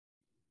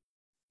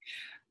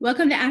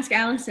Welcome to Ask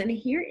Allison.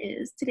 Here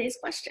is today's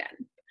question.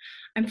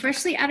 I'm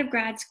freshly out of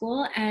grad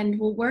school and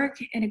will work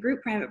in a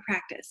group private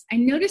practice. I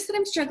noticed that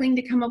I'm struggling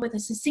to come up with a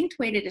succinct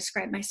way to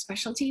describe my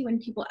specialty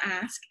when people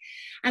ask,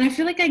 and I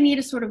feel like I need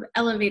a sort of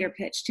elevator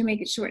pitch to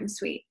make it short and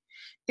sweet.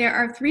 There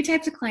are three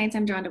types of clients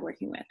I'm drawn to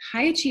working with: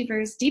 high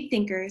achievers, deep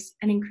thinkers,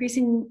 and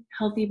increasing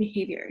healthy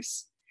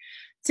behaviors.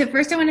 So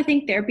first, I want to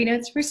thank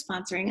TherapyNotes for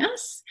sponsoring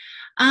us.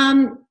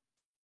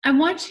 I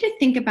want you to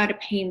think about a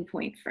pain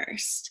point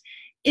first.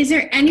 Is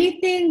there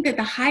anything that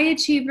the high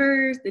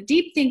achievers, the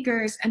deep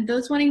thinkers, and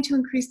those wanting to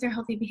increase their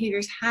healthy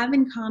behaviors have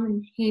in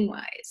common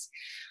pain-wise?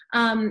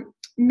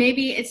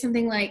 Maybe it's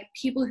something like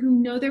people who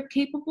know they're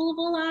capable of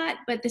a lot,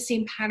 but the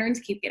same patterns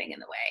keep getting in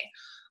the way.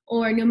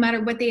 Or no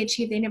matter what they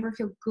achieve, they never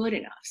feel good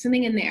enough,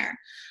 something in there.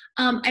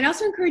 I'd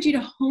also encourage you to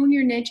hone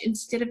your niche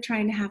instead of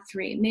trying to have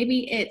three.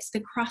 Maybe it's the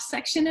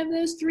cross-section of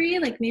those three.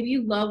 Like maybe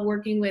you love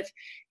working with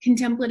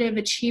contemplative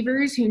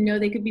achievers who know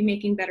they could be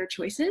making better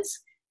choices.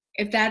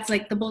 If that's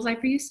like the bullseye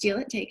for you, steal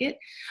it, take it.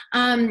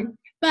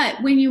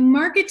 But when you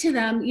market to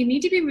them, you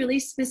need to be really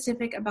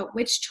specific about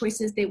which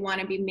choices they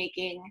want to be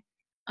making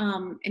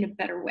in a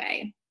better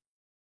way.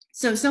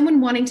 So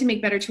someone wanting to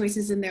make better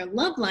choices in their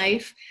love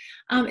life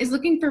is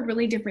looking for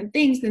really different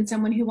things than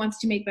someone who wants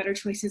to make better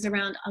choices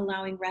around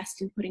allowing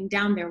rest and putting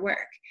down their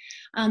work.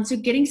 So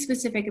getting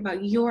specific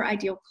about your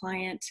ideal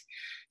client.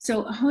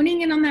 So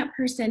honing in on that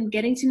person,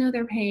 getting to know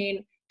their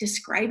pain,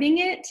 describing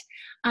it.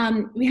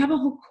 We have a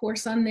whole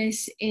course on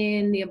this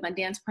in the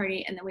Abundance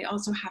Party, and then we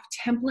also have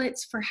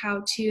templates for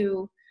how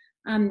to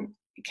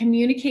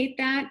communicate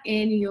that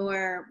in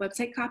your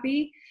website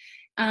copy.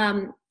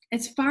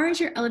 As far as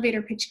your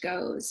elevator pitch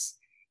goes,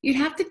 you'd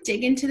have to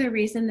dig into the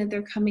reason that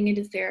they're coming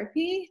into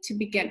therapy to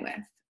begin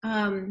with,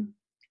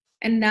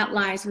 and that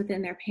lies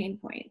within their pain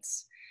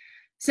points.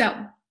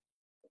 So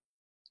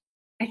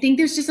I think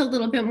there's just a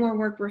little bit more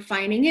work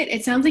refining it.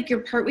 It sounds like you're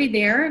partway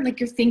there, like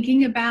you're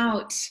thinking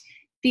about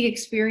the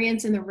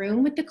experience in the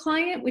room with the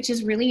client, which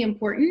is really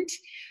important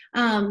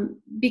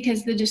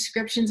because the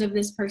descriptions of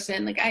this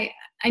person, like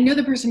I know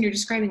the person you're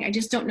describing, I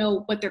just don't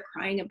know what they're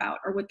crying about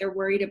or what they're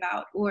worried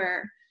about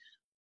or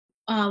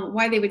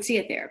why they would see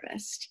a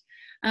therapist.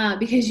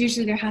 Because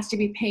usually there has to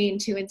be pain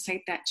to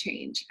incite that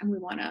change, and we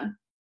want to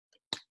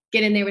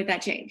get in there with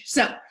that change.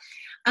 So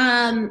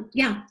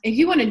yeah, if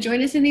you want to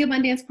join us in the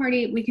Abundance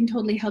Party, we can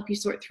totally help you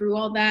sort through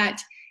all that.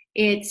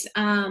 It's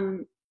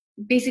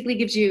basically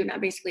gives you,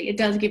 not basically, it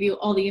does give you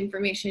all the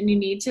information you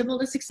need to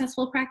build a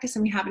successful practice,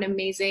 and we have an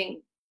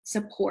amazing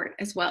support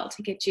as well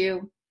to get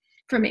you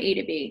from A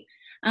to B.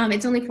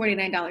 It's only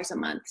 $49 a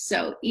month,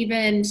 so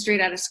even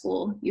straight out of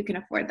school, you can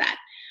afford that.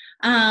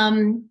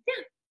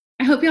 Yeah,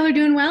 I hope y'all are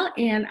doing well,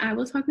 and I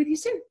will talk with you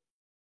soon.